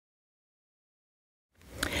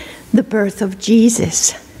the birth of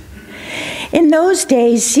Jesus. In those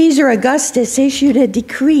days, Caesar Augustus issued a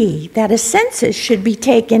decree that a census should be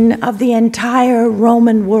taken of the entire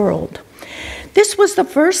Roman world. This was the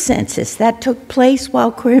first census that took place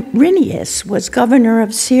while Quirinius was governor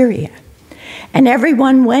of Syria, and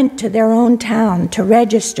everyone went to their own town to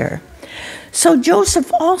register. So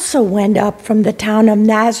Joseph also went up from the town of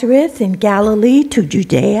Nazareth in Galilee to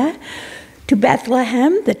Judea, to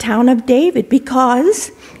Bethlehem, the town of David,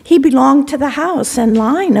 because he belonged to the house and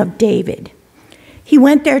line of David. He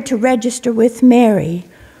went there to register with Mary,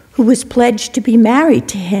 who was pledged to be married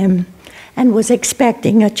to him and was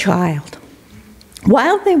expecting a child.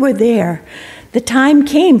 While they were there, the time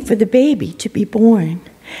came for the baby to be born,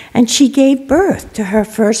 and she gave birth to her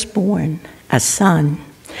firstborn, a son.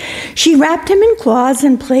 She wrapped him in cloths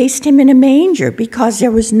and placed him in a manger because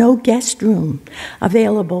there was no guest room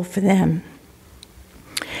available for them.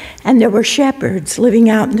 And there were shepherds living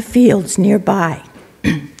out in the fields nearby,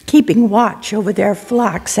 keeping watch over their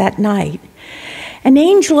flocks at night. An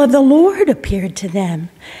angel of the Lord appeared to them,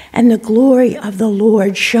 and the glory of the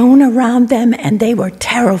Lord shone around them, and they were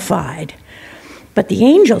terrified. But the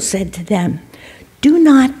angel said to them, "Do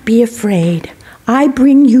not be afraid. I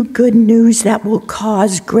bring you good news that will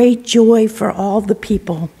cause great joy for all the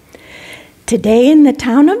people. Today in the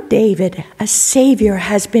town of David, a Savior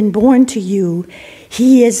has been born to you.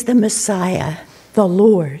 He is the Messiah, the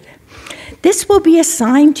Lord. This will be a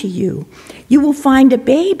sign to you. You will find a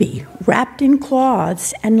baby wrapped in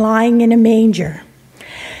cloths and lying in a manger."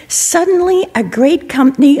 Suddenly, a great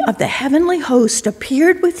company of the heavenly host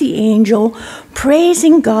appeared with the angel,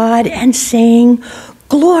 praising God and saying,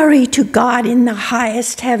 "Glory to God in the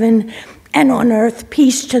highest heaven, and on earth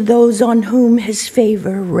peace to those on whom his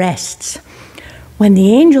favor rests." When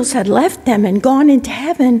the angels had left them and gone into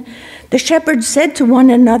heaven, the shepherds said to one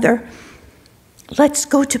another, "Let's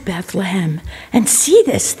go to Bethlehem and see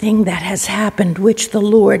this thing that has happened, which the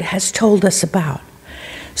Lord has told us about."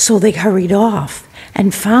 So they hurried off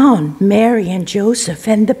and found Mary and Joseph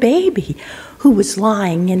and the baby who was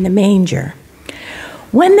lying in the manger.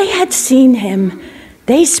 When they had seen him,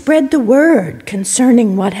 they spread the word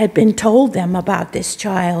concerning what had been told them about this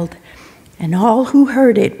child, and all who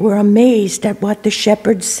heard it were amazed at what the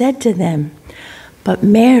shepherds said to them. But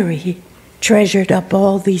Mary treasured up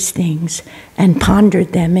all these things and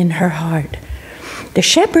pondered them in her heart. The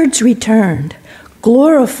shepherds returned,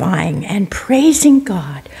 glorifying and praising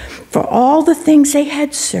God for all the things they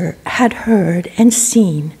had heard and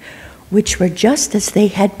seen, which were just as they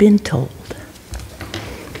had been told.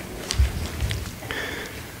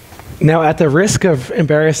 Now, at the risk of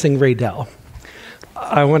embarrassing Raydell,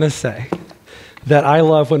 I want to say that I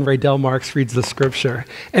love when Raydell Marks reads the scripture.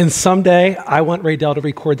 And someday, I want Raydell to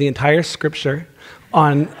record the entire scripture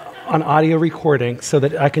on audio recording so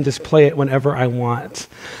that I can just play it whenever I want.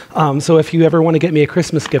 So if you ever want to get me a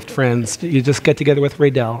Christmas gift, friends, you just get together with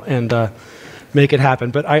Raydell and make it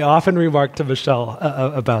happen. But I often remark to Michelle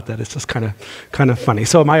about that. It's just kind of funny.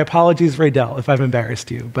 So my apologies, Raydell, if I've embarrassed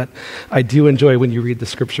you, but I do enjoy when you read the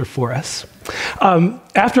scripture for us.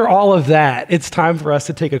 After all of that, it's time for us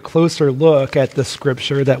to take a closer look at the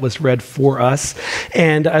scripture that was read for us.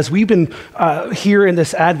 And as we've been here in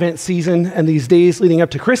this Advent season and these days leading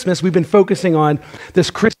up to Christmas, we've been focusing on this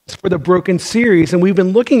Christmas for the Broken series, and we've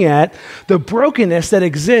been looking at the brokenness that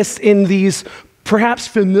exists in these perhaps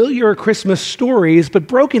familiar Christmas stories, but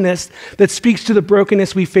brokenness that speaks to the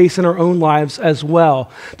brokenness we face in our own lives as well.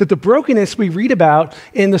 That the brokenness we read about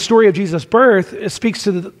in the story of Jesus' birth speaks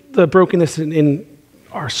to the brokenness in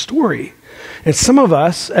our story. And some of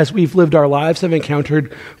us, as we've lived our lives, have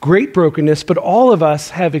encountered great brokenness, but all of us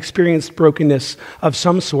have experienced brokenness of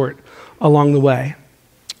some sort along the way.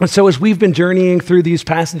 And so as we've been journeying through these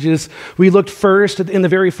passages, we looked first in the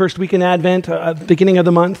very first week in Advent, beginning of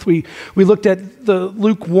the month, we looked at the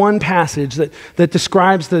Luke 1 passage that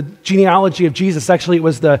describes the genealogy of Jesus. Actually, it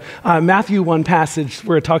was the Matthew 1 passage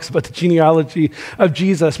where it talks about the genealogy of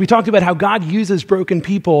Jesus. We talked about how God uses broken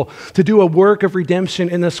people to do a work of redemption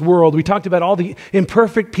in this world. We talked about all the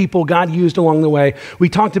imperfect people God used along the way. We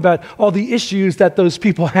talked about all the issues that those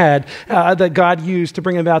people had that God used to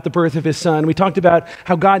bring about the birth of his son. We talked about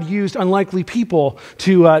how God used unlikely people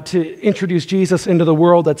to introduce Jesus into the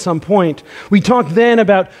world at some point. We talked then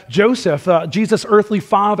about Joseph, Jesus' earthly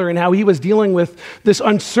father, and how he was dealing with this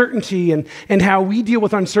uncertainty and how we deal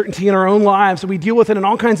with uncertainty in our own lives. We deal with it in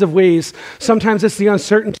all kinds of ways. Sometimes it's the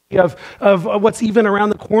uncertainty of what's even around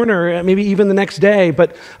the corner, maybe even the next day.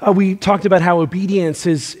 But we talked about how obedience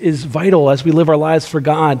is vital as we live our lives for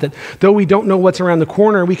God, that though we don't know what's around the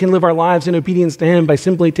corner, we can live our lives in obedience to him by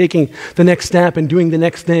simply taking the next step and doing the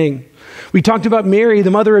next thing. We talked about Mary,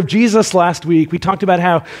 the mother of Jesus, last week. We talked about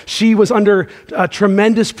how she was under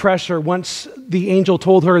tremendous pressure once the angel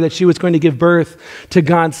told her that she was going to give birth to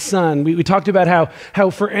God's son. We talked about how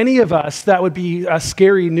for any of us that would be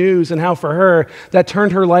scary news, and how for her that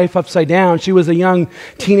turned her life upside down. She was a young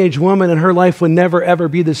teenage woman and her life would never ever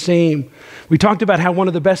be the same. We talked about how one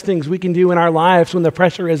of the best things we can do in our lives when the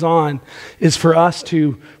pressure is on is for us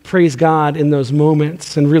to praise God in those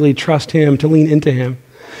moments and really trust Him, to lean into Him.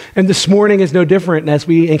 And this morning is no different as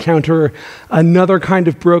we encounter another kind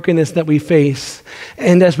of brokenness that we face.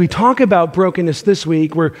 And as we talk about brokenness this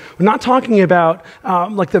week, we're not talking about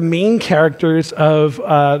like the main characters of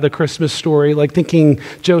the Christmas story, like thinking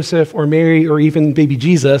Joseph or Mary or even baby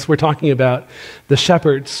Jesus. We're talking about the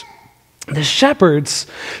shepherds. The shepherds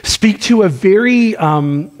speak to a very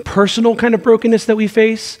personal kind of brokenness that we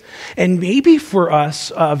face, and maybe for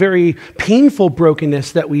us, a very painful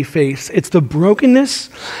brokenness that we face. It's the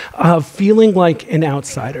brokenness of feeling like an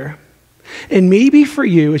outsider. And maybe for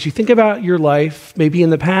you, as you think about your life, maybe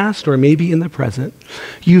in the past or maybe in the present,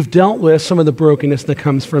 you've dealt with some of the brokenness that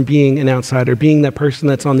comes from being an outsider, being that person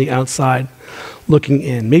that's on the outside looking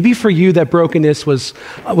in. Maybe for you, that brokenness was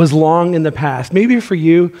long in the past. Maybe for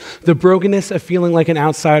you, the brokenness of feeling like an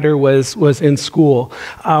outsider was in school.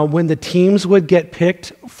 When the teams would get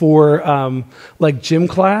picked for like gym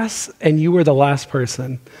class, and you were the last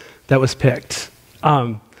person that was picked.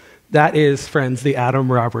 That is, friends, the Adam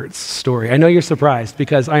Roberts story. I know you're surprised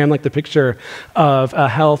because I am like the picture of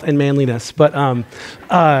health and manliness, but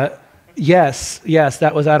yes,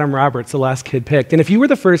 that was Adam Roberts, the last kid picked. And if you were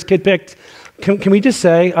the first kid picked, can we just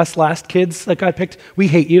say, us last kids that got picked, we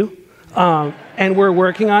hate you, and we're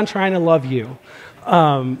working on trying to love you.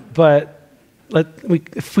 But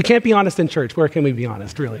if we can't be honest in church, where can we be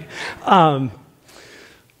honest, really?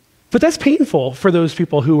 But that's painful for those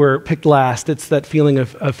people who were picked last. It's that feeling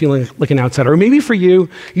of feeling like an outsider. Or maybe for you,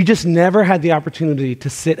 you just never had the opportunity to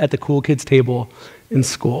sit at the cool kids table in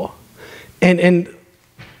school. And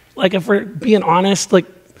like, if we're being honest, like,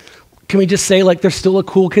 can we just say, like, there's still a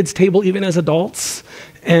cool kids table even as adults?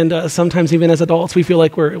 And sometimes even as adults, we feel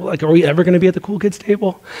like are we ever going to be at the cool kids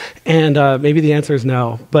table? And maybe the answer is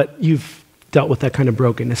no, but you've dealt with that kind of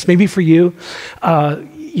brokenness. Maybe for you,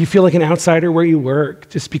 you feel like an outsider where you work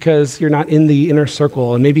just because you're not in the inner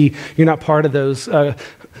circle, and maybe you're not part of those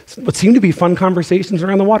what seem to be fun conversations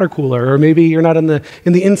around the water cooler, or maybe you're not in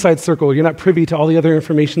the inside circle. You're not privy to all the other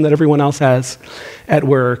information that everyone else has at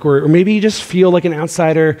work, or maybe you just feel like an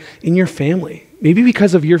outsider in your family. Maybe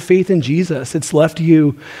because of your faith in Jesus, it's left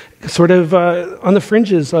you sort of on the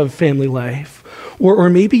fringes of family life.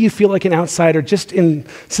 Or maybe you feel like an outsider just in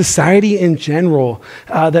society in general,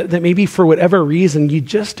 that maybe for whatever reason, you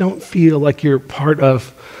just don't feel like you're part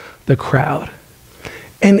of the crowd.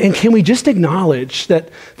 And can we just acknowledge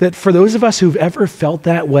that for those of us who've ever felt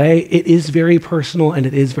that way, it is very personal and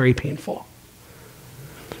it is very painful.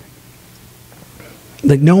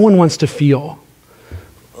 Like, no one wants to feel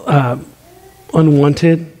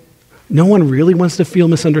unwanted. No one really wants to feel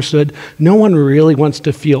misunderstood. No one really wants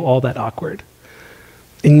to feel all that awkward.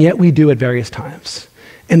 And yet we do at various times.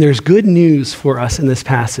 And there's good news for us in this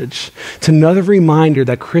passage. It's another reminder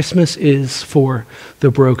that Christmas is for the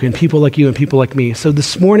broken, people like you and people like me. So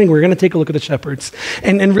this morning, we're going to take a look at the shepherds.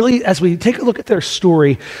 And really, as we take a look at their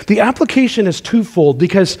story, the application is twofold,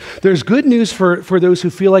 because there's good news for those who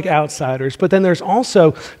feel like outsiders, but then there's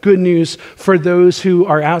also good news for those who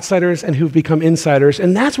are outsiders and who've become insiders.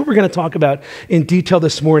 And that's what we're going to talk about in detail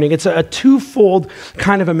this morning. It's a twofold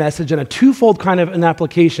kind of a message and a twofold kind of an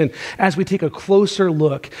application as we take a closer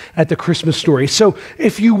look at the Christmas story. So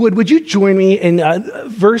if you would you join me in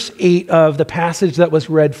verse 8 of the passage that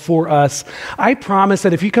was read for us? I promise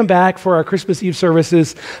that if you come back for our Christmas Eve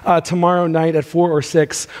services tomorrow night at 4 or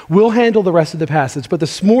 6, we'll handle the rest of the passage. But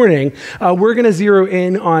this morning, we're going to zero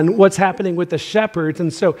in on what's happening with the shepherds.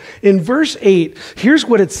 And so in verse 8, here's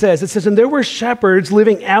what it says. It says, "And there were shepherds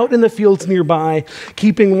living out in the fields nearby,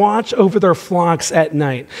 keeping watch over their flocks at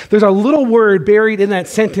night." There's a little word buried in that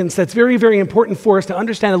sentence that's very, very important for us to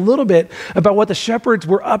understand a little bit about what the shepherds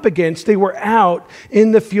were up against. They were out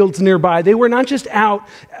in the fields nearby. They were not just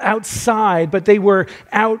outside, but they were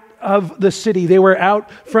out of the city. They were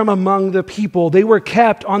out from among the people. They were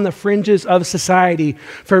kept on the fringes of society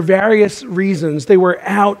for various reasons. They were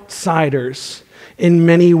outsiders in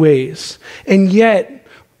many ways. And yet,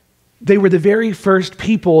 they were the very first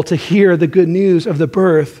people to hear the good news of the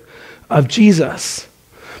birth of Jesus.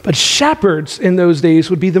 But shepherds in those days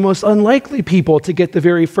would be the most unlikely people to get the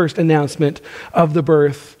very first announcement of the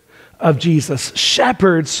birth of Jesus.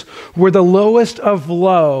 Shepherds were the lowest of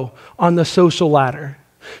low on the social ladder.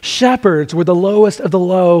 Shepherds were the lowest of the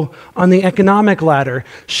low on the economic ladder.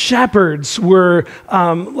 Shepherds were,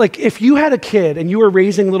 like if you had a kid and you were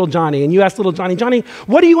raising little Johnny and you asked little Johnny, Johnny,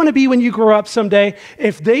 what do you want to be when you grow up someday?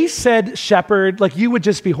 If they said shepherd, like you would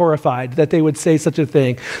just be horrified that they would say such a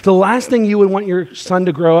thing. The last thing you would want your son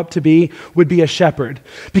to grow up to be would be a shepherd.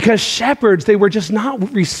 Because shepherds, they were just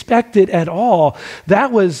not respected at all.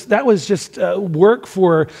 That was just work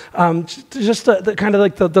for just the kind of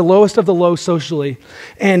like the lowest of the low socially.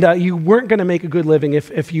 And you weren't going to make a good living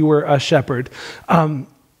if you were a shepherd.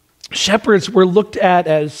 Shepherds were looked at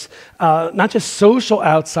as not just social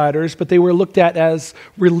outsiders, but they were looked at as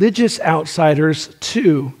religious outsiders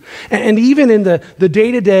too. And even in the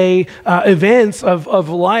day-to-day events of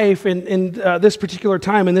life in this particular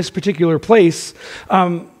time, in this particular place,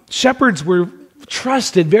 shepherds were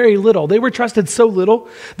trusted very little. They were trusted so little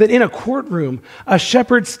that in a courtroom, a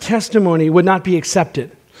shepherd's testimony would not be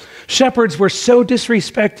accepted. Shepherds were so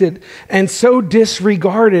disrespected and so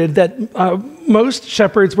disregarded that most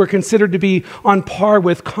shepherds were considered to be on par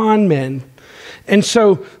with con men. And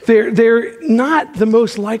so they're not the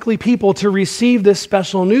most likely people to receive this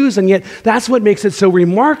special news, and yet that's what makes it so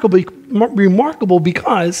remarkable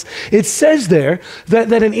because it says there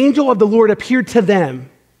that an angel of the Lord appeared to them.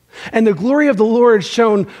 And the glory of the Lord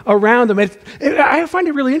shone around them. I find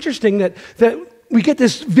it really interesting that we get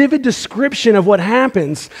this vivid description of what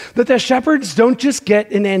happens, that the shepherds don't just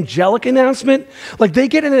get an angelic announcement. Like they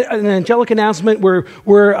get an angelic announcement where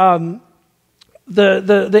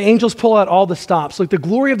the angels pull out all the stops. Like the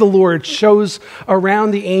glory of the Lord shows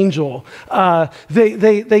around the angel.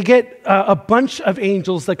 They get a bunch of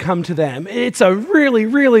angels that come to them. It's a really,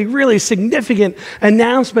 really, really significant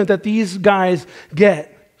announcement that these guys get.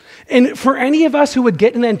 And for any of us who would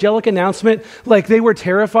get an angelic announcement like they were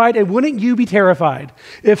terrified, and wouldn't you be terrified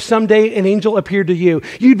if someday an angel appeared to you?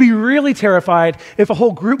 You'd be really terrified if a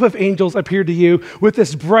whole group of angels appeared to you with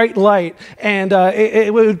this bright light, and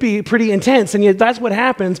it would be pretty intense. And yet that's what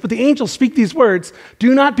happens. But the angels speak these words,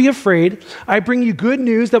 "Do not be afraid. I bring you good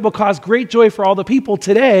news that will cause great joy for all the people.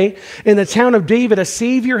 Today, in the town of David, a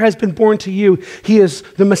Savior has been born to you. He is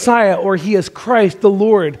the Messiah," or "He is Christ the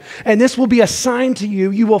Lord. And this will be a sign to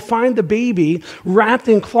you. You will find the baby wrapped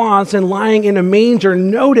in cloths and lying in a manger."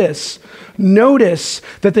 Notice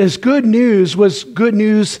that this good news was good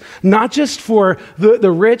news not just for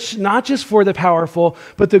the rich, not just for the powerful,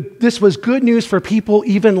 but this was good news for people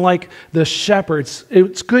even like the shepherds.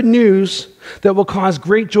 It's good news that will cause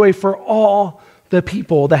great joy for all the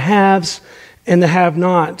people, the haves and the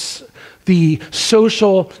have-nots, the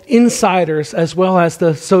social insiders as well as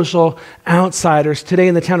the social outsiders. Today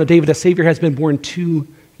in the town of David, a Savior has been born to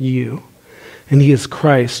you, and He is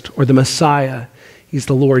Christ, or the Messiah. He's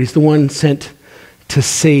the Lord. He's the one sent to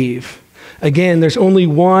save. Again, there's only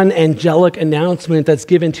one angelic announcement that's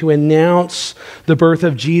given to announce the birth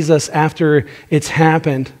of Jesus after it's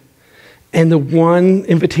happened. And the one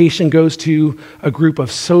invitation goes to a group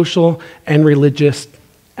of social and religious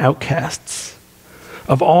outcasts.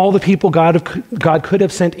 Of all the people God could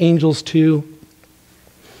have sent angels to,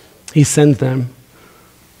 He sends them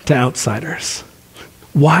to outsiders.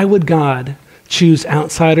 Why would God choose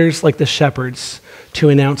outsiders like the shepherds to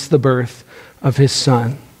announce the birth of His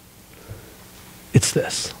Son? It's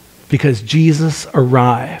this: because Jesus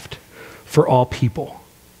arrived for all people.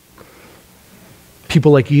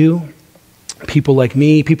 People like you, people like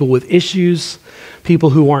me, people with issues,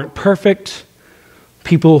 people who aren't perfect,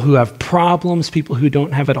 people who have problems, people who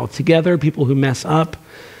don't have it all together, people who mess up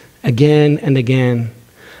again and again,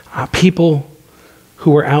 people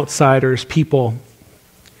who are outsiders, people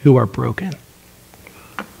who are broken.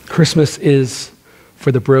 Christmas is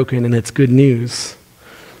for the broken, and it's good news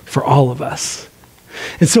for all of us.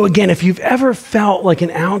 And so again, if you've ever felt like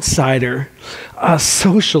an outsider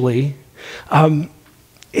socially,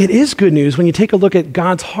 it is good news when you take a look at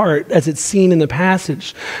God's heart as it's seen in the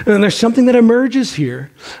passage. And there's something that emerges here,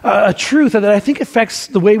 a truth that I think affects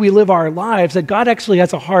the way we live our lives, that God actually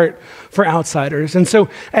has a heart for outsiders. And so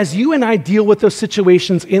as you and I deal with those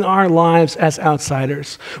situations in our lives as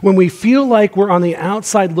outsiders, when we feel like we're on the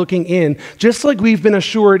outside looking in, just like we've been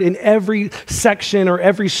assured in every section or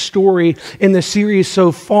every story in the series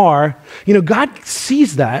so far, God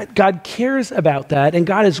sees that, God cares about that, and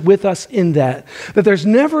God is with us in that there's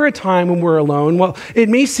never a time when we're alone. Well, it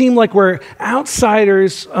may seem like we're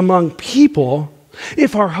outsiders among people.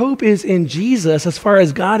 If our hope is in Jesus, as far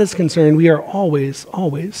as God is concerned, we are always,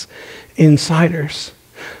 always insiders.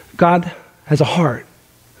 God has a heart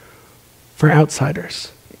for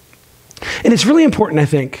outsiders. And it's really important, I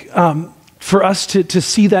think, for us to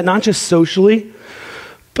see that not just socially,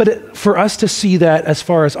 but for us to see that as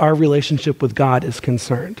far as our relationship with God is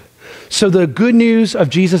concerned. So the good news of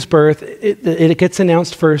Jesus' birth, it gets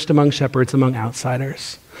announced first among shepherds, among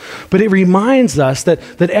outsiders. But it reminds us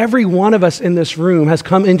that every one of us in this room has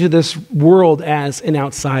come into this world as an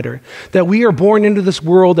outsider, that we are born into this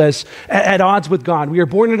world as at odds with God. We are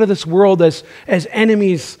born into this world as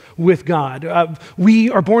enemies with God. We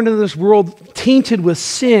are born into this world tainted with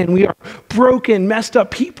sin. We are broken, messed up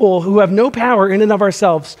people who have no power in and of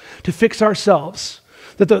ourselves to fix ourselves.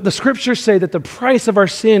 That the scriptures say that the price of our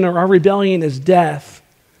sin or our rebellion is death.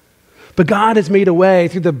 But God has made a way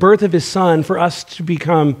through the birth of his son for us to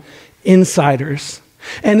become insiders.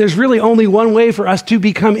 And there's really only one way for us to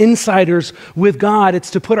become insiders with God.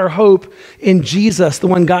 It's to put our hope in Jesus, the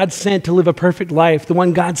one God sent to live a perfect life, the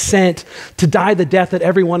one God sent to die the death that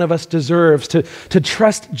every one of us deserves, to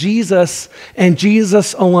trust Jesus and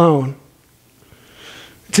Jesus alone.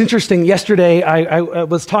 It's interesting. Yesterday, I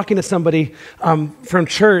was talking to somebody from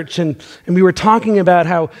church, and we were talking about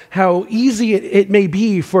how easy it may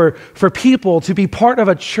be for people to be part of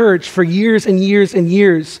a church for years and years and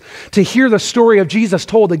years, to hear the story of Jesus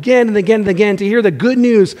told again and again and again, to hear the good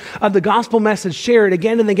news of the gospel message shared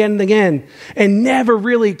again and again and again, and never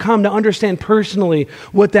really come to understand personally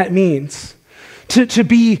what that means. To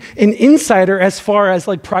be an insider as far as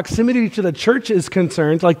like proximity to the church is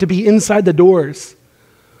concerned, like to be inside the doors.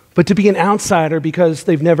 But to be an outsider because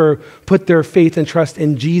they've never put their faith and trust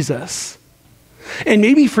in Jesus. And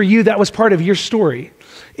maybe for you, that was part of your story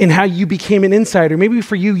in how you became an insider. Maybe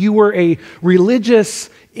for you, you were a religious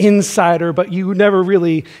insider, but you never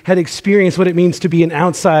really had experienced what it means to be an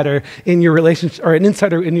outsider in your relationship, or an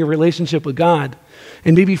insider in your relationship with God.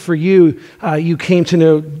 And maybe for you, you came to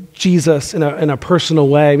know Jesus in a personal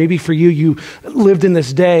way. Maybe for you, you lived in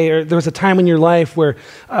this day, or there was a time in your life where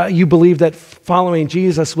you believed that following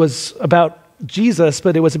Jesus was about Jesus,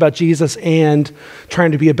 but it was about Jesus and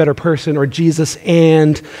trying to be a better person, or Jesus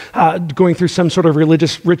and going through some sort of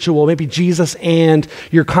religious ritual, maybe Jesus and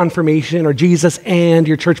your confirmation, or Jesus and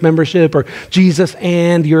your church membership, or Jesus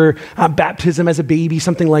and your baptism as a baby,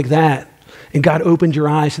 something like that. And God opened your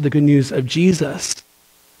eyes to the good news of Jesus.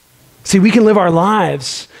 See, we can live our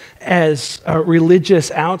lives as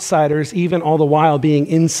religious outsiders, even all the while being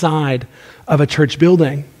inside of a church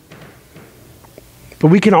building. But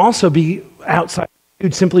we can also be outside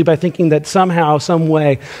simply by thinking that somehow, some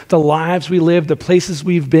way, the lives we live, the places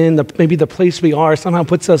we've been, maybe the place we are, somehow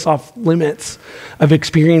puts us off limits of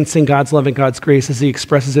experiencing God's love and God's grace as he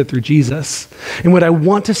expresses it through Jesus. And what I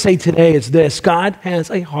want to say today is this: God has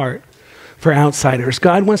a heart for outsiders.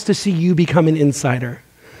 God wants to see you become an insider.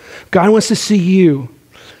 God wants to see you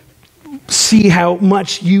see how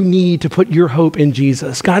much you need to put your hope in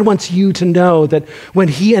Jesus. God wants you to know that when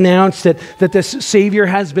he announced that this Savior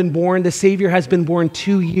has been born, the Savior has been born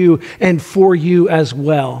to you and for you as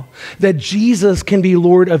well. That Jesus can be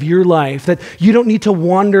Lord of your life. That you don't need to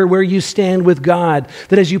wonder where you stand with God.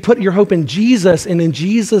 That as you put your hope in Jesus and in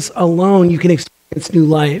Jesus alone, you can experience new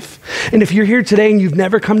life. And if you're here today and you've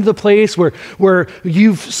never come to the place where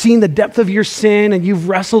you've seen the depth of your sin and you've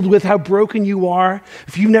wrestled with how broken you are,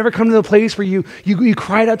 if you've never come to the place where you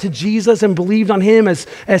cried out to Jesus and believed on him as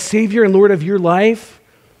Savior and Lord of your life,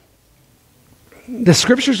 the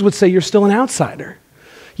scriptures would say you're still an outsider.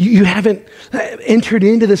 You haven't entered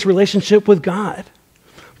into this relationship with God.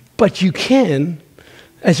 But you can,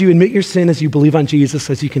 as you admit your sin, as you believe on Jesus,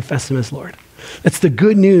 as you confess him as Lord. That's the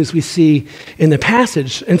good news we see in the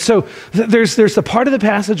passage. And so there's the part of the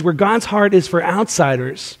passage where God's heart is for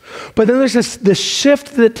outsiders, but then there's this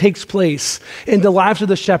shift that takes place in the lives of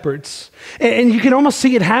the shepherds. And you can almost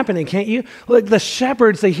see it happening, can't you? Like the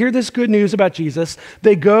shepherds, they hear this good news about Jesus.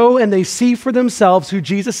 They go and they see for themselves who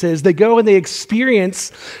Jesus is. They go and they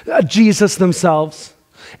experience Jesus themselves.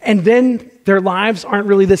 And then their lives aren't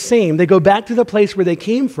really the same. They go back to the place where they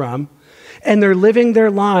came from, and they're living their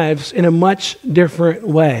lives in a much different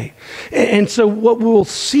way. And so what we'll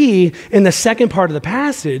see in the second part of the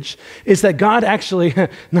passage is that God actually,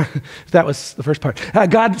 that was the first part,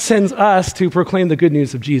 God sends us to proclaim the good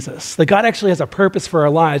news of Jesus. That God actually has a purpose for our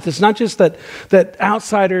lives. It's not just that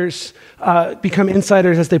outsiders become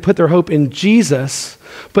insiders as they put their hope in Jesus,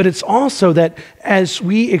 but it's also that as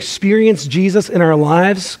we experience Jesus in our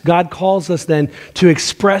lives, God calls us then to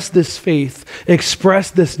express this faith, express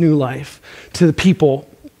this new life to the people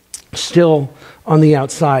still on the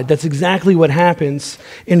outside. That's exactly what happens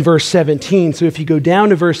in verse 17. So if you go down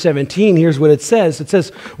to verse 17, here's what it says. It says,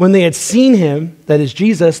 when they had seen him, that is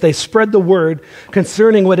Jesus, they spread the word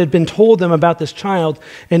concerning what had been told them about this child,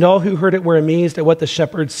 and all who heard it were amazed at what the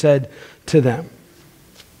shepherds said to them.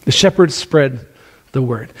 The shepherds spread the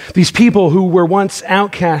word. These people who were once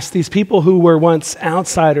outcasts, these people who were once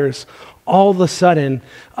outsiders, all of a sudden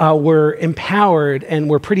were empowered and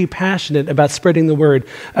were pretty passionate about spreading the word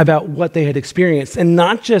about what they had experienced. And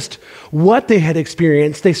not just what they had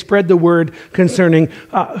experienced, they spread the word concerning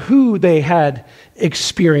who they had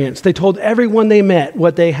experienced. They told everyone they met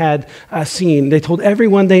what they had seen. They told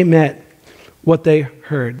everyone they met what they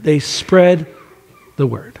heard. They spread the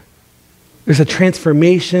word. There's a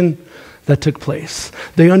transformation that took place.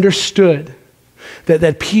 They understood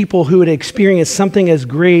that people who had experienced something as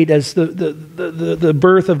great as the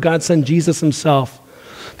birth of God's Son, Jesus himself,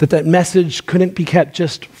 that message couldn't be kept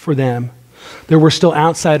just for them. There were still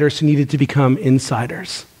outsiders who needed to become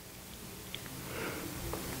insiders.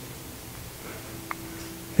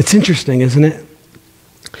 It's interesting, isn't it?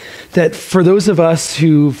 That for those of us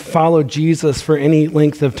who followed Jesus for any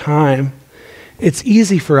length of time, it's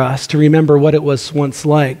easy for us to remember what it was once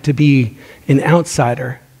like to be an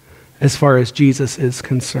outsider as far as Jesus is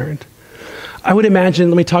concerned. I would imagine,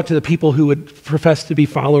 let me talk to the people who would profess to be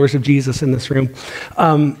followers of Jesus in this room.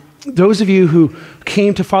 Those of you who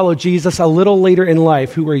came to follow Jesus a little later in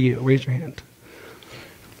life, who are you? Raise your hand.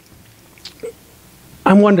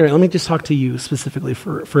 I'm wondering, let me just talk to you specifically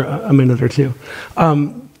for a minute or two.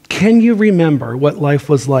 Can you remember what life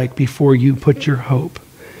was like before you put your hope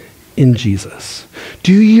in Jesus?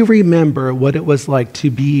 Do you remember what it was like to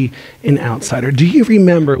be an outsider? Do you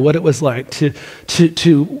remember what it was like to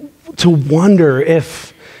wonder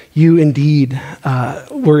if you indeed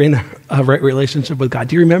were in a right relationship with God?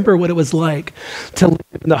 Do you remember what it was like to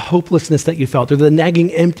live in the hopelessness that you felt or the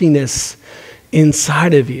nagging emptiness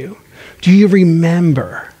inside of you? Do you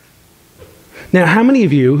remember? Now, how many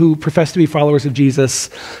of you who profess to be followers of Jesus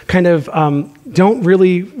kind of don't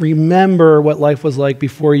really remember what life was like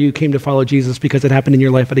before you came to follow Jesus because it happened in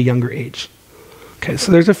your life at a younger age? Okay,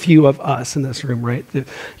 so there's a few of us in this room, right?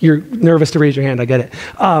 You're nervous to raise your hand, I get it.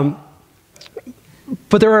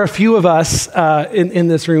 But there are a few of us in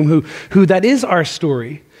this room who that is our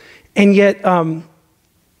story. And yet,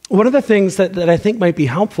 one of the things that I think might be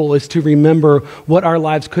helpful is to remember what our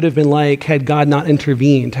lives could have been like had God not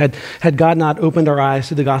intervened, had God not opened our eyes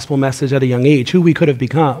to the gospel message at a young age, who we could have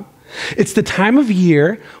become. It's the time of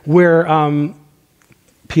year where,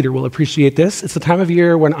 Peter will appreciate this, it's the time of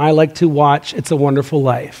year when I like to watch It's a Wonderful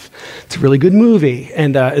Life. It's a really good movie,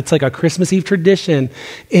 and it's like a Christmas Eve tradition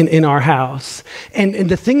in our house. And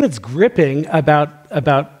the thing that's gripping about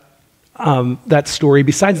that story,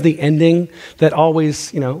 besides the ending that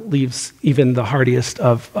always, leaves even the hardiest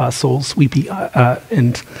of souls weepy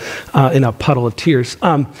and in a puddle of tears.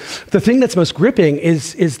 The thing that's most gripping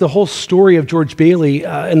is the whole story of George Bailey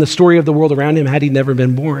and the story of the world around him had he never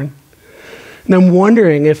been born. And I'm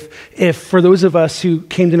wondering if for those of us who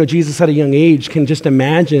came to know Jesus at a young age can just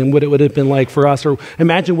imagine what it would have been like for us, or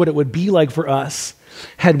imagine what it would be like for us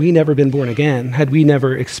had we never been born again, had we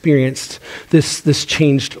never experienced this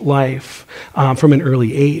changed life from an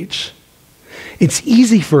early age. It's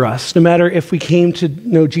easy for us, no matter if we came to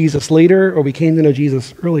know Jesus later or we came to know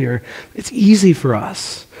Jesus earlier, it's easy for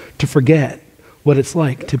us to forget what it's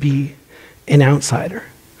like to be an outsider,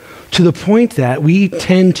 to the point that we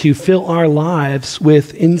tend to fill our lives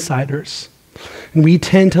with insiders. And we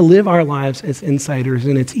tend to live our lives as insiders,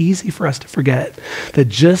 and it's easy for us to forget that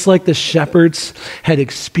just like the shepherds had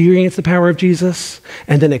experienced the power of Jesus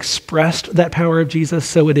and then expressed that power of Jesus,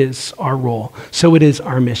 so it is our role, so it is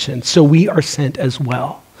our mission, so we are sent as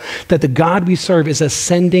well. That the God we serve is a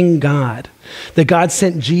sending God. That God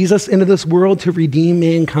sent Jesus into this world to redeem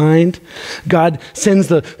mankind. God sends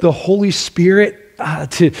the Holy Spirit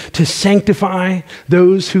to sanctify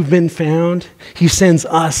those who've been found. He sends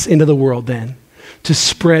us into the world then to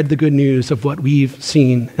spread the good news of what we've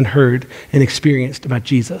seen and heard and experienced about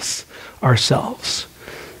Jesus ourselves.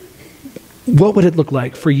 What would it look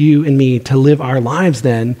like for you and me to live our lives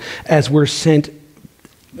then as we're sent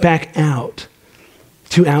back out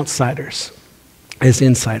to outsiders as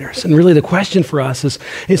insiders? And really the question for us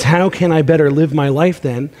is how can I better live my life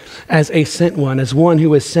then as a sent one, as one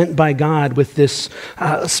who is sent by God with this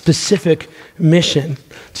specific mission?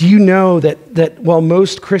 Do you know that while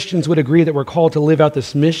most Christians would agree that we're called to live out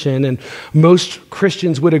this mission, and most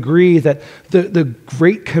Christians would agree that the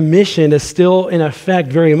Great Commission is still in effect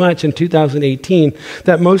very much in 2018,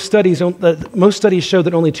 that most studies show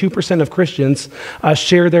that only 2% of Christians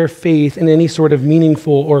share their faith in any sort of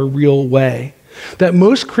meaningful or real way. That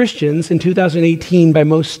most Christians in 2018, by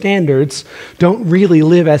most standards, don't really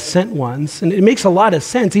live as sent ones. And it makes a lot of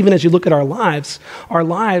sense, even as you look at our lives. Our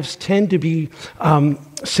lives tend to be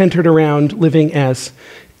centered around living as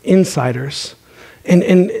insiders. And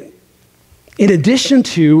in addition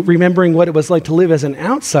to remembering what it was like to live as an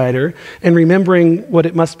outsider and remembering what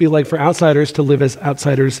it must be like for outsiders to live as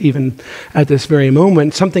outsiders even at this very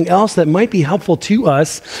moment, something else that might be helpful to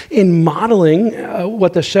us in modeling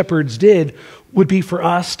what the shepherds did would be for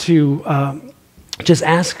us to just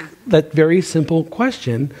ask that very simple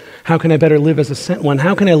question: how can I better live as a sent one?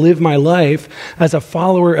 How can I live my life as a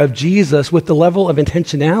follower of Jesus with the level of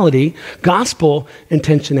intentionality, gospel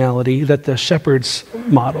intentionality, that the shepherds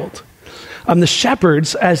modeled? The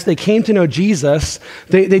shepherds, as they came to know Jesus,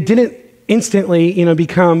 they didn't instantly,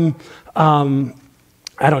 become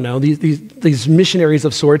these missionaries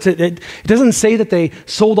of sorts. It doesn't say that they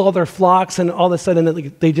sold all their flocks and all of a sudden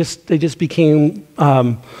that they just became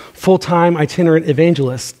full-time itinerant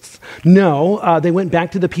evangelists. No, they went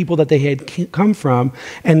back to the people that they had come from,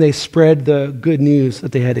 and they spread the good news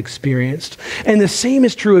that they had experienced. And the same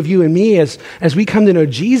is true of you and me. As we come to know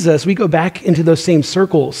Jesus, we go back into those same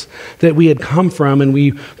circles that we had come from, and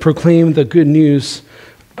we proclaim the good news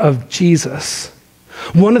of Jesus.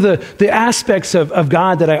 One of the aspects of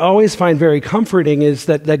God that I always find very comforting is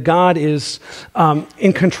that God is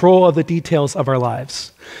in control of the details of our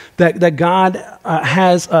lives, that God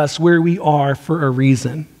has us where we are for a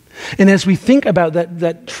reason. And as we think about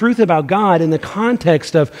that truth about God in the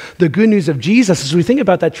context of the good news of Jesus, as we think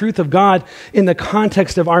about that truth of God in the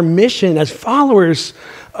context of our mission as followers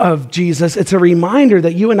of Jesus, it's a reminder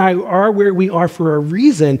that you and I are where we are for a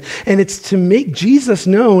reason, and it's to make Jesus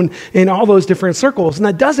known in all those different circles. And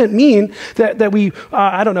that doesn't mean that we,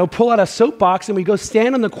 pull out a soapbox and we go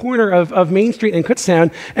stand on the corner of Main Street in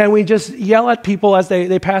Kutztown and we just yell at people as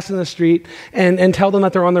they pass in the street and tell them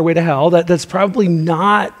that they're on their way to hell. That's probably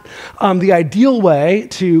not the ideal way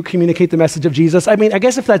to communicate the message of Jesus. I mean, I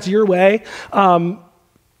guess if that's your way,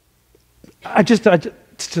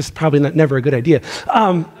 it's just probably never a good idea.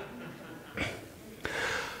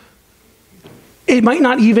 It might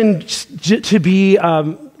not even to be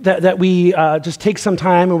that we just take some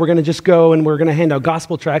time and we're going to just go and we're going to hand out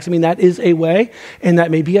gospel tracts. I mean, that is a way, and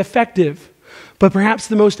that may be effective. But perhaps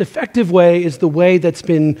the most effective way is the way that's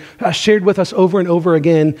been shared with us over and over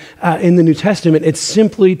again in the New Testament. It's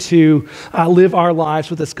simply to live our lives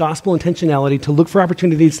with this gospel intentionality, to look for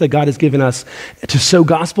opportunities that God has given us, to sow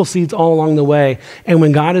gospel seeds all along the way, and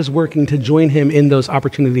when God is working, to join him in those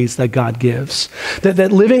opportunities that God gives.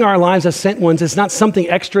 That living our lives as sent ones is not something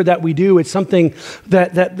extra that we do. It's something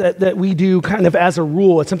that we do kind of as a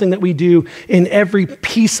rule. It's something that we do in every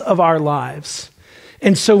piece of our lives.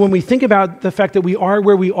 And so when we think about the fact that we are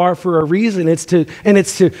where we are for a reason, it's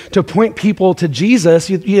to point people to Jesus.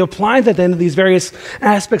 You apply that then to these various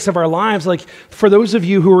aspects of our lives. Like for those of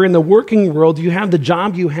you who are in the working world, you have the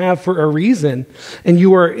job you have for a reason. And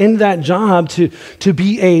you are in that job to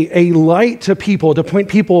be a light to people, to point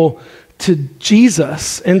people to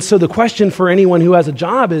Jesus. And so the question for anyone who has a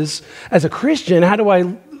job is, as a Christian, how do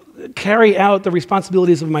I carry out the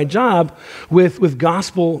responsibilities of my job with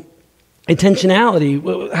gospel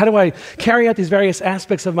intentionality? How do I carry out these various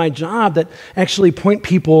aspects of my job that actually point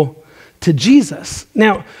people to Jesus?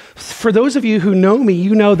 Now, for those of you who know me,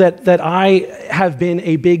 you know that I have been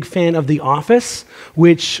a big fan of The Office,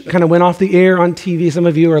 which kind of went off the air on TV. Some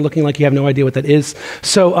of you are looking like you have no idea what that is.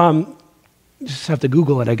 So just have to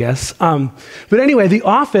Google it, I guess. But anyway, The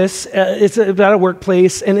Office, it's about a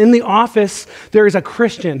workplace. And in The Office, there is a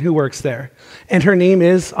Christian who works there. And her name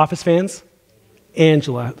is, Office fans,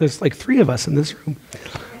 Angela. There's like 3 of us in this room.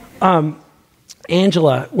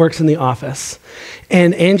 Angela works in The Office.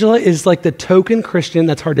 And Angela is like the token Christian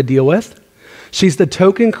that's hard to deal with. She's the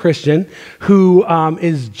token Christian who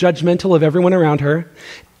is judgmental of everyone around her.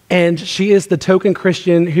 And she is the token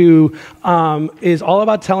Christian who is all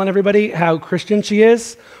about telling everybody how Christian she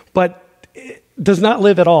is, but does not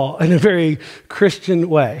live at all in a very Christian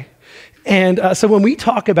way. And so when we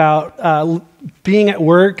talk about being at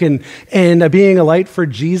work and being a light for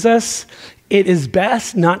Jesus, it is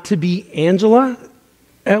best not to be Angela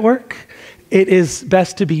at work. It is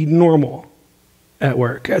best to be normal at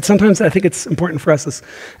work. Sometimes I think it's important for us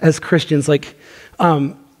as Christians, like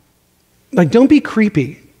don't be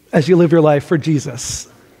creepy as you live your life for Jesus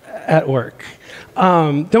at work.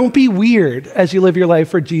 Don't be weird as you live your life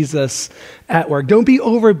for Jesus at work. Don't be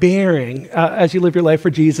overbearing as you live your life for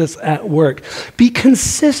Jesus at work. Be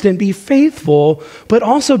consistent, be faithful, but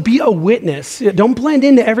also be a witness. Don't blend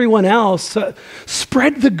into everyone else.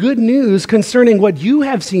 Spread the good news concerning what you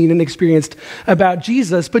have seen and experienced about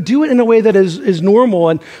Jesus, but do it in a way that is normal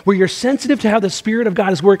and where you're sensitive to how the Spirit of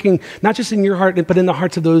God is working, not just in your heart, but in the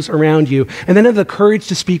hearts of those around you. And then have the courage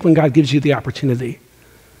to speak when God gives you the opportunity.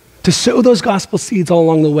 To sow those gospel seeds all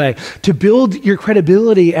along the way, to build your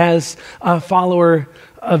credibility as a follower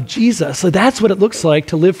of Jesus. So that's what it looks like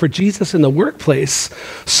to live for Jesus in the workplace.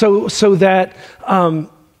 So that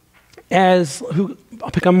I'll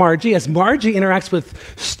pick on Margie. As Margie interacts with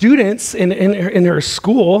students in her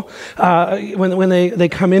school, when they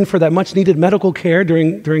come in for that much needed medical care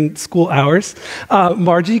during school hours,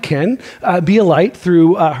 Margie can be a light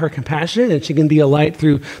through her compassion, and she can be a light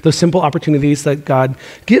through those simple opportunities that God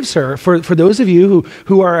gives her. For those of you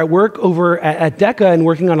who are at work over at DECA and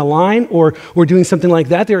working on a line or doing something like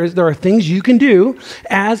that, there are things you can do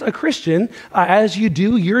as a Christian as you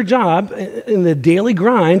do your job in the daily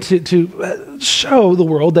grind to show the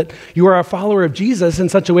world that you are a follower of Jesus in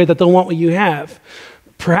such a way that they'll want what you have.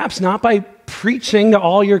 Perhaps not by preaching to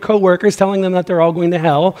all your coworkers, telling them that they're all going to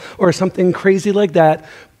hell or something crazy like that,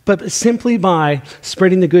 but simply by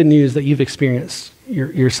spreading the good news that you've experienced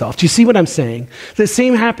yourself. Do you see what I'm saying? The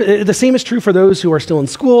same is true for those who are still in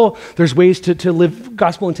school. There's ways to live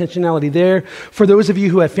gospel intentionality there. For those of you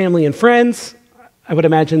who have family and friends, I would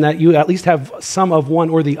imagine that you at least have some of one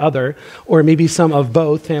or the other, or maybe some of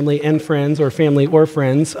both, family and friends, or family or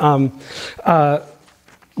friends.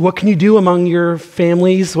 What can you do among your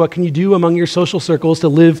families? What can you do among your social circles to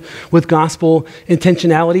live with gospel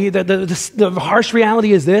intentionality? The harsh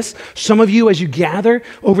reality is this. Some of you, as you gather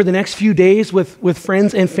over the next few days with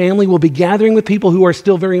friends and family, will be gathering with people who are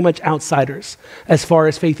still very much outsiders as far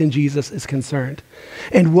as faith in Jesus is concerned.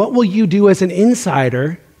 And what will you do as an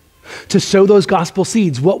insider to sow those gospel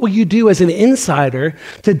seeds? What will you do as an insider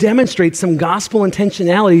to demonstrate some gospel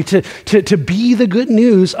intentionality, to be the good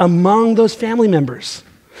news among those family members,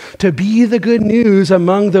 to be the good news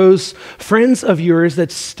among those friends of yours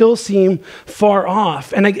that still seem far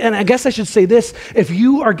off? And I guess I should say this: if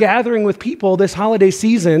you are gathering with people this holiday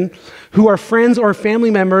season who are friends or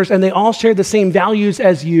family members and they all share the same values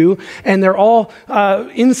as you and they're all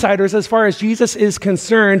insiders as far as Jesus is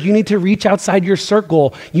concerned, you need to reach outside your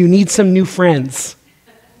circle. You need some new friends.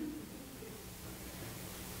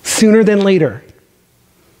 Sooner than later.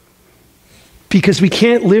 Because we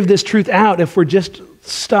can't live this truth out if we're just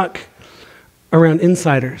stuck around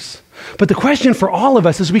insiders. But the question for all of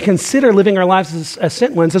us as we consider living our lives as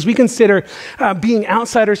sent ones, as we consider being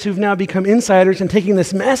outsiders who've now become insiders and taking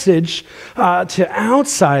this message to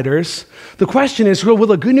outsiders, the question is, will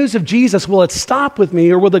the good news of Jesus, will it stop with me,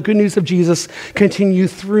 or will the good news of Jesus continue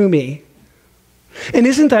through me? And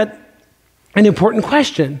isn't that an important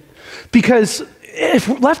question? Because if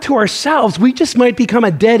we're left to ourselves, we just might become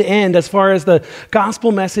a dead end as far as the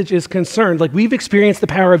gospel message is concerned. Like, we've experienced the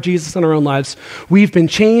power of Jesus in our own lives. We've been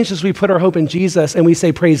changed as we put our hope in Jesus, and we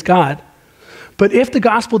say, praise God. But if the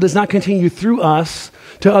gospel does not continue through us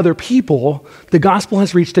to other people, the gospel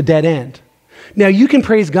has reached a dead end. Now, you can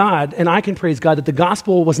praise God, and I can praise God, that the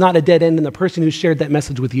gospel was not a dead end in the person who shared that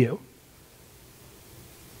message with you.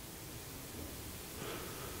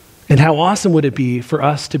 And how awesome would it be for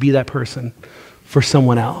us to be that person for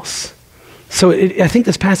someone else? So I think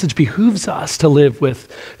this passage behooves us to live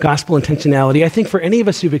with gospel intentionality. I think for any of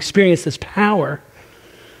us who've experienced this power,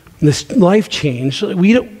 this life change,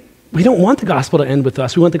 we don't want the gospel to end with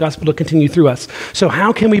us. We want the gospel to continue through us. So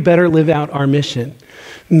how can we better live out our mission?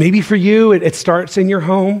 Maybe for you, it starts in your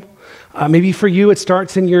home. Maybe for you, it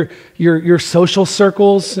starts in your social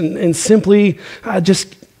circles and simply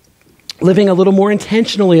just living a little more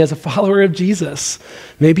intentionally as a follower of Jesus.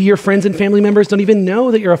 Maybe your friends and family members don't even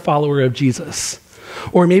know that you're a follower of Jesus.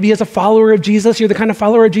 Or maybe as a follower of Jesus, you're the kind of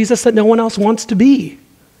follower of Jesus that no one else wants to be.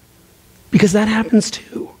 Because that happens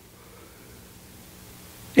too.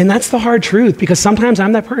 And that's the hard truth, because sometimes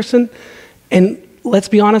I'm that person, and let's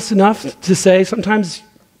be honest enough to say sometimes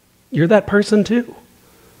you're that person too.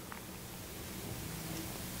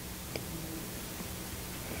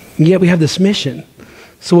 And yet we have this mission.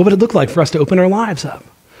 So what would it look like for us to open our lives up?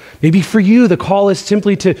 Maybe for you, the call is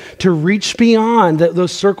simply to reach beyond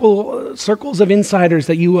those circles of insiders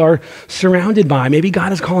that you are surrounded by. Maybe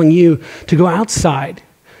God is calling you to go outside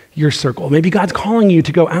your circle. Maybe God's calling you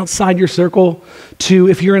to go outside your circle to,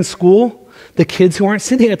 if you're in school, the kids who aren't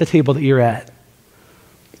sitting at the table that you're at.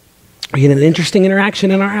 We had an interesting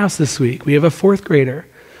interaction in our house this week. We have a fourth grader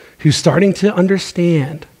who's starting to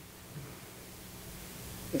understand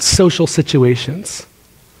social situations.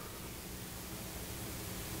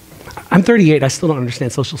 I'm 38. I still don't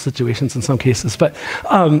understand social situations in some cases, but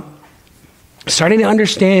starting to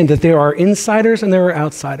understand that there are insiders and there are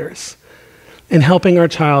outsiders, and helping our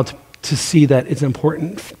child to see that it's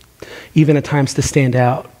important, even at times, to stand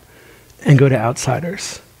out and go to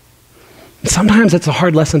outsiders. Sometimes it's a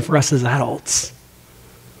hard lesson for us as adults.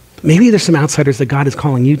 Maybe there's some outsiders that God is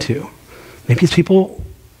calling you to. Maybe it's people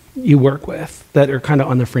you work with that are kind of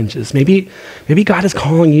on the fringes. Maybe God is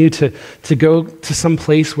calling you to go to some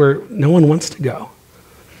place where no one wants to go.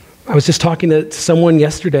 I was just talking to someone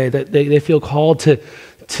yesterday that they feel called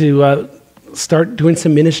to start doing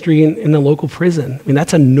some ministry in the local prison. I mean,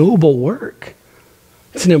 that's a noble work.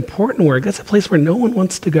 It's an important work. That's a place where no one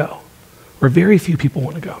wants to go, where very few people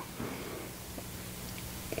want to go.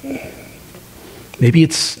 Maybe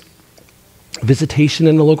it's visitation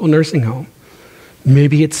in the local nursing home.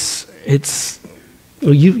 Maybe it's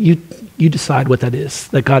well, you decide what that is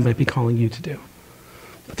that God might be calling you to do.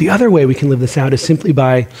 But the other way we can live this out is simply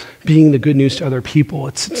by being the good news to other people.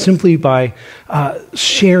 It's simply by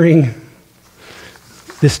sharing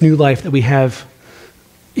this new life that we have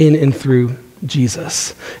in and through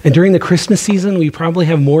Jesus. And during the Christmas season, we probably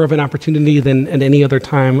have more of an opportunity than at any other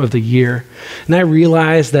time of the year. And I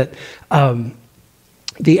realize that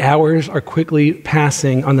the hours are quickly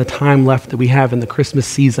passing on the time left that we have in the Christmas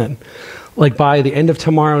season. Like by the end of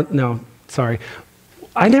tomorrow,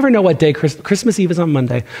 I never know what day Christmas Eve is on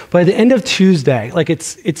Monday. By the end of Tuesday, like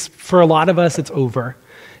it's for a lot of us, it's over.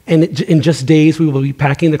 And in just days, we will be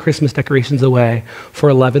packing the Christmas decorations away for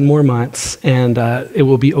 11 more months, and it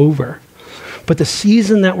will be over. But the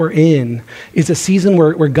season that we're in is a season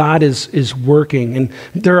where God is working, and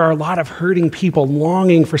there are a lot of hurting people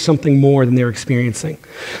longing for something more than they're experiencing.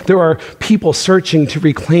 There are people searching to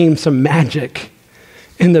reclaim some magic,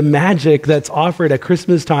 and the magic that's offered at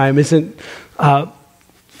Christmas time isn't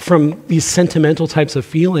from these sentimental types of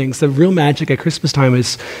feelings. The real magic at Christmas time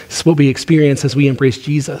is what we experience as we embrace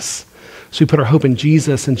Jesus. So we put our hope in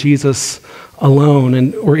Jesus and Jesus alone,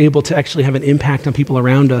 and we're able to actually have an impact on people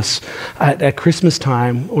around us at Christmas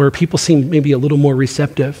time, where people seem maybe a little more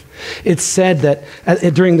receptive. It's said that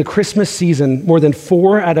during the Christmas season, more than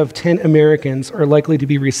 4 out of 10 Americans are likely to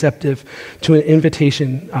be receptive to an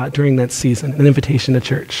invitation during that season, an invitation to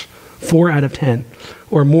church. 4 out of 10,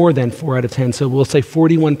 or more than 4 out of 10. So we'll say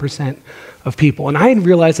 41% of people. And I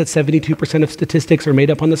realize that 72% of statistics are made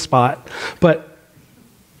up on the spot, but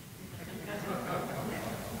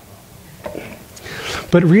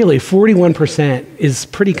really, 41% is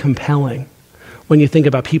pretty compelling when you think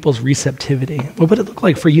about people's receptivity. What would it look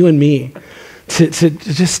like for you and me to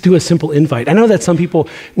just do a simple invite? I know that some people,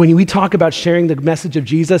 when we talk about sharing the message of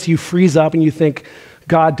Jesus, you freeze up and you think,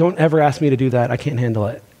 God, don't ever ask me to do that. I can't handle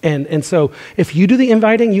it. And so if you do the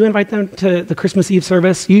inviting, you invite them to the Christmas Eve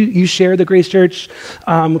service, you share the Grace Church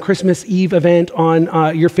Christmas Eve event on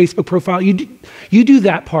your Facebook profile, you do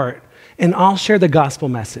that part, and I'll share the gospel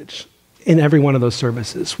message in every one of those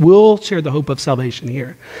services. We'll share the hope of salvation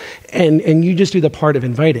here. And you just do the part of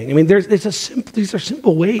inviting. I mean, these are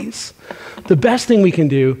simple ways. The best thing we can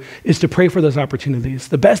do is to pray for those opportunities.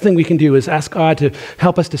 The best thing we can do is ask God to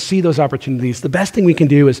help us to see those opportunities. The best thing we can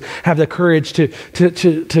do is have the courage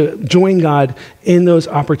to join God in those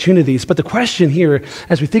opportunities. But the question here,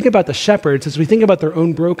 as we think about the shepherds, as we think about their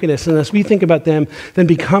own brokenness, and as we think about them then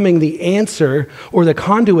becoming the answer or the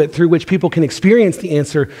conduit through which people can experience the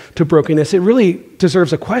answer to brokenness, it really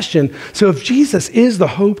deserves a question. So if Jesus is the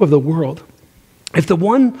hope of the world, if the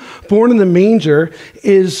one born in the manger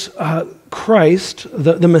is Christ,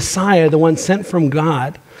 the Messiah, the one sent from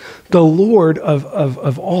God, the Lord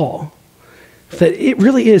of all, that it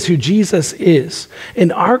really is who Jesus is.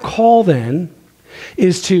 And our call then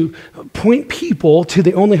is to point people to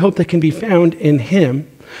the only hope that can be found in him.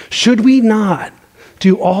 Should we not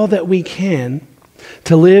do all that we can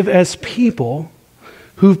to live as people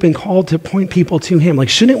who've been called to point people to him? Like,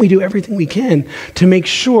 shouldn't we do everything we can to make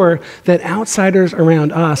sure that outsiders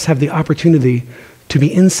around us have the opportunity to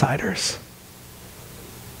be insiders?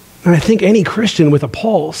 And I think any Christian with a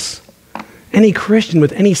pulse, any Christian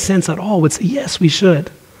with any sense at all would say, yes, we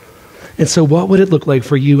should. And so what would it look like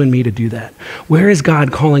for you and me to do that? Where is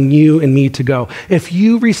God calling you and me to go? If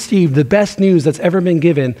you received the best news that's ever been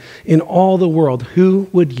given in all the world, who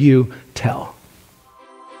would you tell?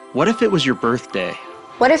 What if it was your birthday?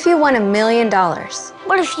 What if you won $1 million?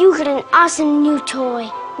 What if you got an awesome new toy?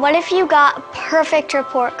 What if you got a perfect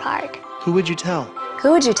report card? Who would you tell?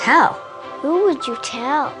 Who would you tell? Who would you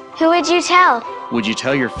tell? Who would you tell? Would you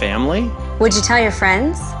tell your family? Would you tell your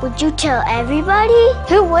friends? Would you tell everybody?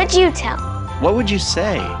 Who would you tell? What would you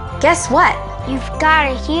say? Guess what? You've got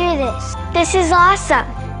to hear this. This is awesome.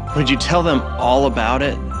 Would you tell them all about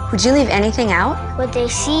it? Would you leave anything out? Would they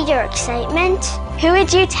see your excitement? Who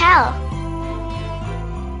would you tell?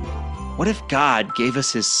 What if God gave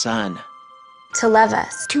us his son? To love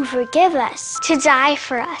us. To forgive us. To die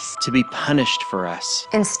for us. To be punished for us.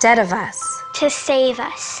 Instead of us. To save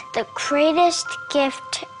us. The greatest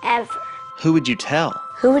gift ever. Who would you tell?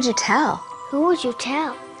 Who would you tell? Who would you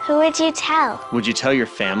tell? Who would you tell? Would you tell your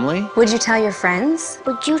family? Would you tell your friends?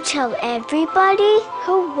 Would you tell everybody?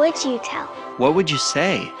 Who would you tell? What would you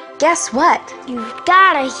say? Guess what? You've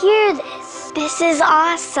gotta hear this. This is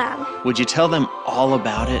awesome. Would you tell them all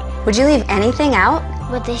about it? Would you leave anything out?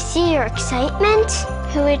 Would they see your excitement?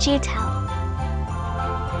 Who would you tell?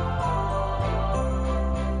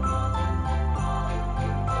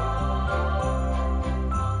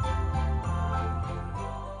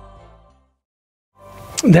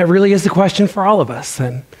 That really is the question for all of us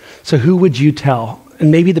then. So who would you tell?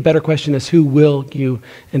 And maybe the better question is, who will you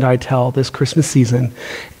and I tell this Christmas season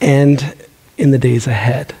and in the days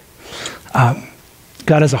ahead?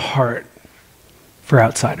 God has a heart for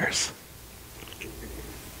outsiders.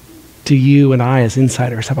 Do you and I as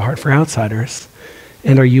insiders have a heart for outsiders?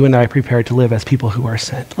 And are you and I prepared to live as people who are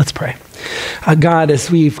sent? Let's pray. God,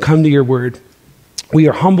 as we've come to your word, we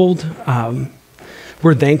are humbled.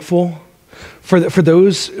 We're thankful for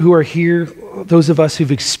those who are here, those of us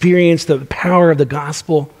who've experienced the power of the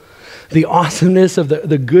gospel, the awesomeness of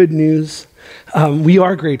the good news. We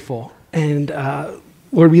are grateful. And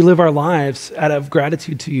Lord, we live our lives out of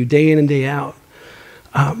gratitude to you day in and day out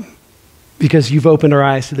because you've opened our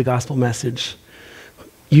eyes to the gospel message.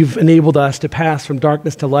 You've enabled us to pass from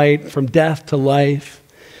darkness to light, from death to life.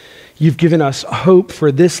 You've given us hope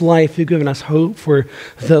for this life. You've given us hope for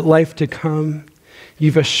the life to come.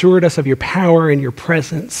 You've assured us of your power and your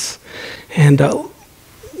presence. And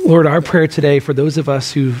Lord, our prayer today for those of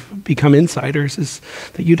us who've become insiders is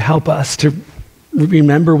that you'd help us to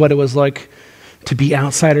remember what it was like to be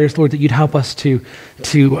outsiders. Lord, that you'd help us to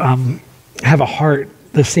have a heart,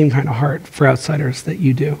 the same kind of heart for outsiders that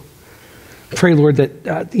you do. Pray, Lord,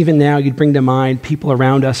 that even now you'd bring to mind people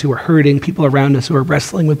around us who are hurting, people around us who are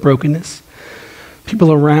wrestling with brokenness,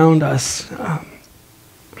 people around us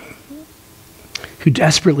who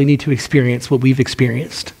desperately need to experience what we've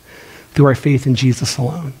experienced through our faith in Jesus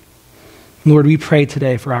alone. Lord, we pray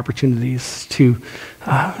today for opportunities to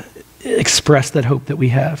express that hope that we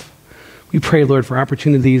have. We pray, Lord, for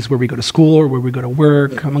opportunities where we go to school or where we go to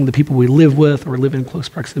work, among the people we live with or live in close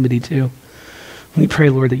proximity to. We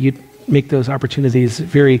pray, Lord, that you'd make those opportunities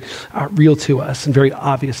very real to us and very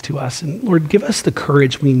obvious to us. And Lord, give us the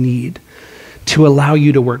courage we need to allow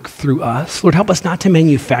you to work through us. Lord, help us not to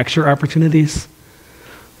manufacture opportunities,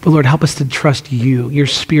 but Lord, help us to trust you, your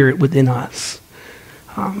spirit within us.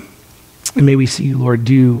 And may we see you, Lord,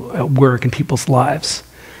 do work in people's lives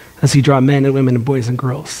as you draw men and women and boys and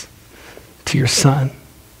girls to your Son.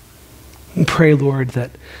 And pray, Lord, that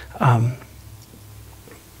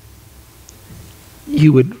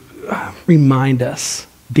you would remind us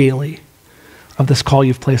daily of this call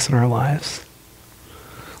you've placed in our lives.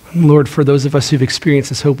 Lord, for those of us who've experienced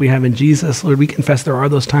this hope we have in Jesus, Lord, we confess there are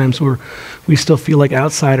those times where we still feel like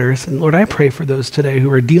outsiders. And Lord, I pray for those today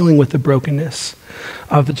who are dealing with the brokenness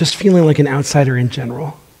of just feeling like an outsider in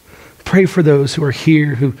general. Pray for those who are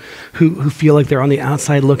here who feel like they're on the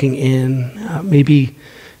outside looking in, maybe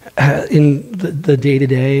in the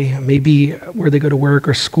day-to-day, maybe where they go to work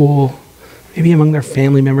or school, maybe among their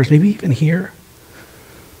family members, maybe even here.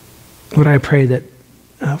 Lord, I pray that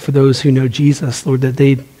for those who know Jesus, Lord, that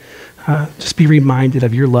they'd just be reminded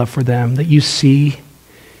of your love for them, that you see,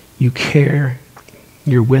 you care,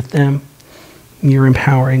 you're with them, you're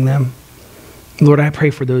empowering them. Lord, I pray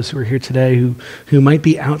for those who are here today who might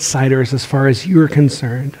be outsiders as far as you are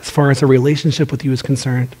concerned, as far as a relationship with you is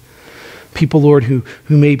concerned. People, Lord, who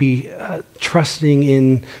may be trusting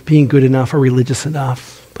in being good enough or religious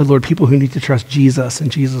enough. But Lord, people who need to trust Jesus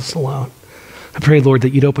and Jesus alone. I pray, Lord, that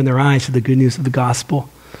you'd open their eyes to the good news of the gospel.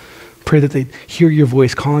 Pray that they'd hear your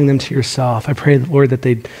voice calling them to yourself. I pray, Lord, that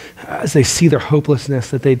they'd, as they see their hopelessness,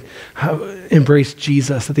 that they'd embrace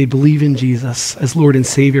Jesus, that they believe in Jesus as Lord and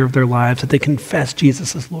Savior of their lives, that they confess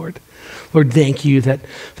Jesus as Lord. Lord, thank you that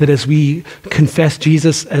as we confess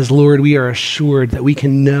Jesus as Lord, we are assured that we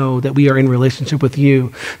can know that we are in relationship with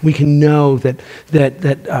you. We can know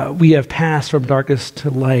that we have passed from darkness to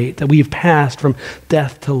light, that we have passed from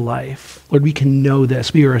death to life. Lord, we can know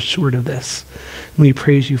this. We are assured of this. And we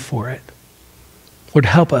praise you for it. Lord,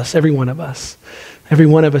 help us, every one of us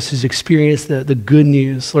who's experienced the good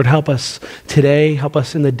news. Lord, help us today, help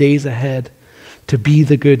us in the days ahead to be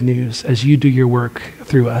the good news as you do your work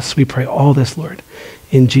through us. We pray all this, Lord,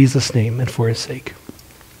 in Jesus' name and for his sake.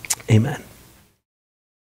 Amen.